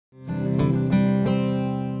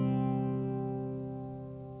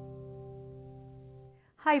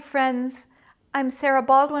Hi friends, I'm Sarah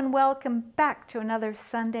Baldwin. Welcome back to another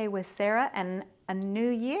Sunday with Sarah and a new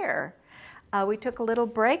year. We took a little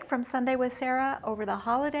break from Sunday with Sarah over the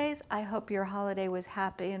holidays. I hope your holiday was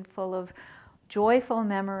happy and full of joyful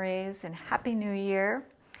memories, and Happy New Year.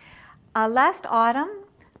 Last autumn,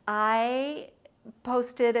 I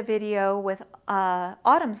posted a video with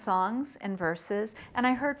autumn songs and verses, and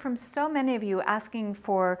I heard from so many of you asking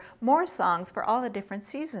for more songs for all the different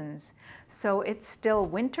seasons. So it's still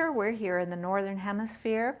winter. We're here in the Northern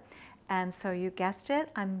Hemisphere, and so you guessed it,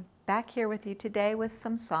 I'm back here with you today with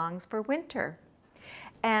some songs for winter.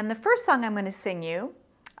 And the first song I'm going to sing you,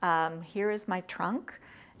 Here Is My Trunk,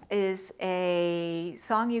 is a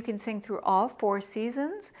song you can sing through all 4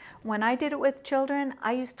 seasons. When I did it with children,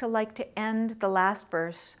 I used to like to end the last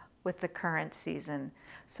verse with the current season.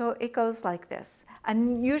 So it goes like this.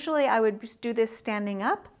 And usually I would do this standing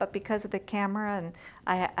up, but because of the camera, and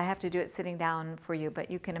I have to do it sitting down for you,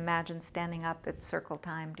 but you can imagine standing up at circle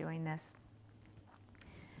time doing this.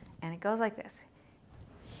 And it goes like this.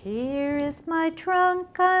 Here is my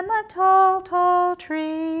trunk, I'm a tall, tall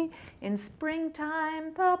tree. In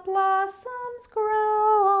springtime the blossoms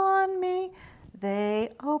grow on me. They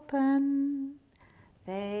open,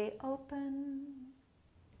 they open.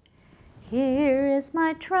 Here is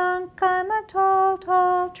my trunk, I'm a tall,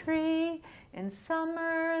 tall tree. In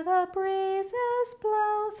summer the breezes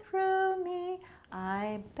blow through me.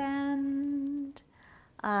 I bend,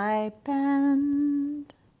 I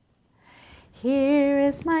bend. Here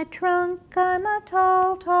is my trunk, I'm a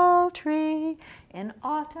tall, tall tree. In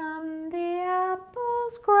autumn the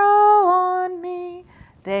apples grow on me.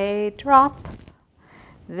 They drop,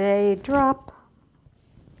 they drop.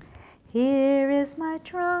 Here is my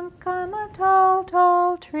trunk, I'm a tall,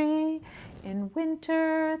 tall tree. In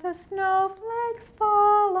winter the snowflakes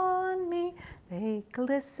fall on me. They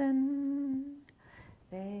glisten,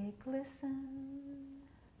 they glisten.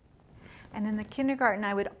 And in the kindergarten,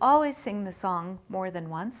 I would always sing the song more than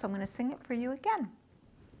once, so I'm going to sing it for you again.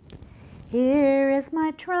 Here is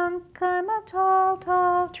my trunk, I'm a tall,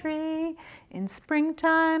 tall tree. In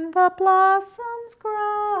springtime the blossoms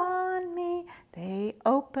grow on me. They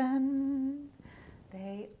open,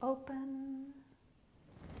 they open.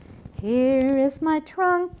 Here is my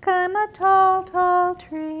trunk, I'm a tall, tall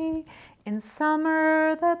tree. In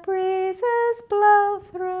summer the breezes blow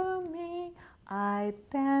through me. I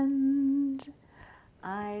bend,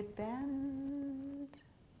 I bend.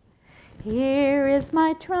 Here is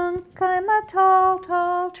my trunk, I'm a tall,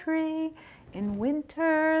 tall tree. In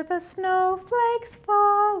winter the snowflakes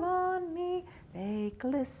fall on me. They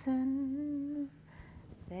glisten,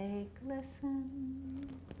 they glisten.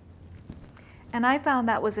 And I found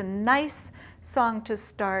that was a nice song to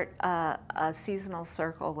start a seasonal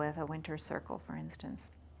circle with, a winter circle, for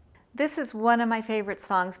instance. This is one of my favorite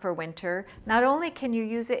songs for winter. Not only can you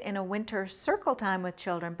use it in a winter circle time with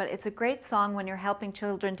children, but it's a great song when you're helping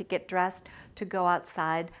children to get dressed to go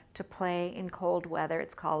outside to play in cold weather.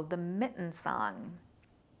 It's called the Mitten Song.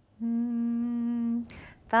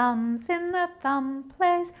 Thumbs in the thumb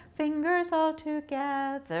place, fingers all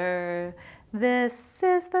together. This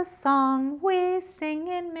is the song we sing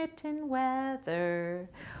in mitten weather.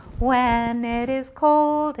 When it is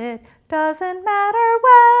cold, it doesn't matter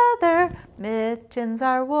whether mittens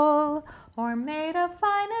are wool or made of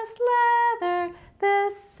finest leather.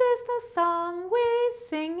 This is the song we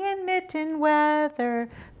sing in mitten weather.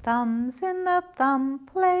 Thumbs in the thumb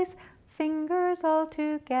place, fingers all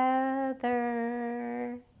together.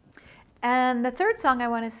 And the third song I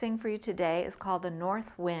want to sing for you today is called The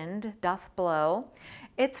North Wind Doth Blow.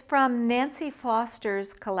 It's from Nancy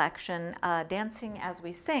Foster's collection, Dancing as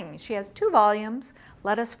We Sing. She has 2 volumes,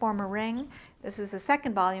 Let Us Form a Ring. This is the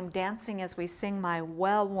 2nd volume, Dancing as We Sing, my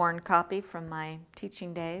well-worn copy from my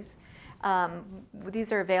teaching days.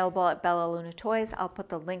 These are available at Bella Luna Toys. I'll put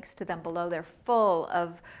the links to them below. They're full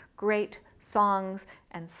of great songs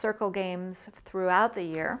and circle games throughout the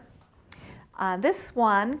year. This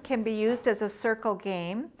one can be used as a circle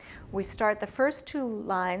game. We start the first 2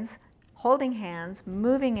 lines holding hands,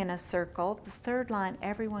 moving in a circle. The 3rd line,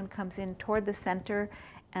 everyone comes in toward the center.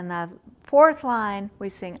 And the 4th line, we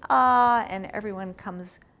sing ah, and everyone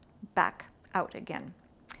comes back out again.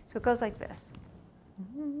 So it goes like this.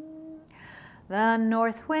 The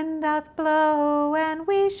north wind doth blow, and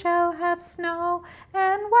we shall have snow.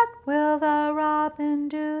 And what will the robin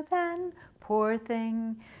do then? Poor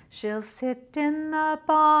thing, she'll sit in the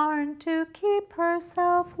barn to keep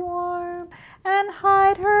herself warm and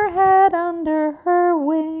hide her head under her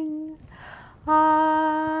wing.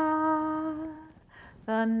 Ah,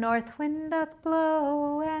 The north wind doth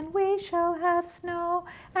blow, and we shall have snow.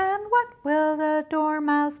 And what will the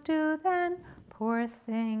dormouse do then? Poor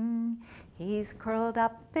thing, he's curled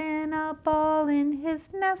up in a ball in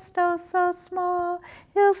his nest, oh so small.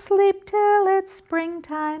 He'll sleep till it's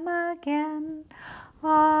springtime again.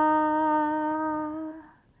 Ah,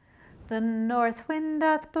 the north wind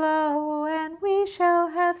doth blow, and we shall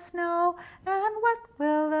have snow. And what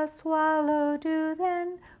will the swallow do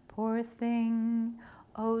then? Poor thing,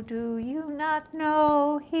 oh, do you not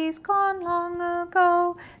know he's gone long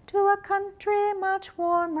ago to a country much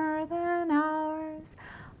warmer than ours?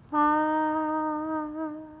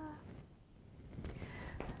 Ah.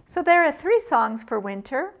 So there are 3 songs for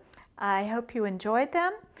winter. I hope you enjoyed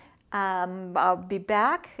them. I'll be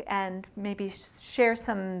back and maybe share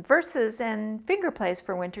some verses and finger plays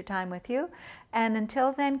for wintertime with you. And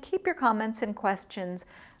until then, keep your comments and questions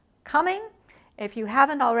coming. If you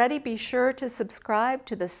haven't already, be sure to subscribe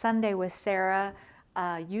to the Sunday with Sarah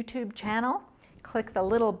YouTube channel. Click the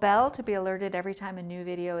little bell to be alerted every time a new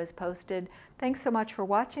video is posted. Thanks so much for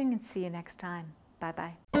watching, and see you next time.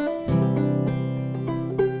 Bye-bye.